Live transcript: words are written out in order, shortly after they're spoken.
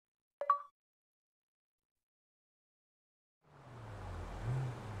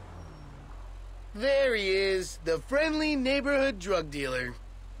There he is, the friendly neighborhood drug dealer.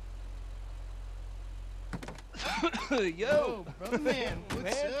 Yo, brother man,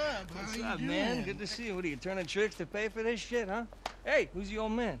 what's up? What's up, man? Good to see you. What are you, turning tricks to pay for this shit, huh? Hey, who's the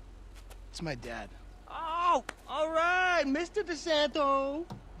old man? It's my dad. Oh, all right, Mr. DeSanto.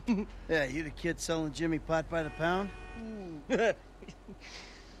 Yeah, you the kid selling Jimmy pot by the pound?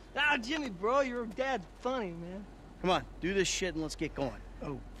 Ah, Jimmy, bro, your dad's funny, man. Come on, do this shit and let's get going.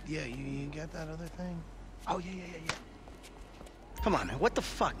 Oh, yeah, you got that other thing? Oh, yeah. Come on, man, what the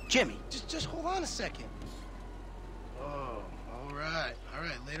fuck? Jimmy! Just hold on a second. Oh, all right,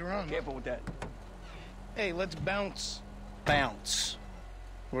 later on. Careful with that. Hey, let's bounce. Bounce.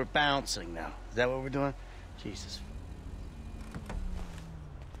 We're bouncing now. Is that what we're doing? Jesus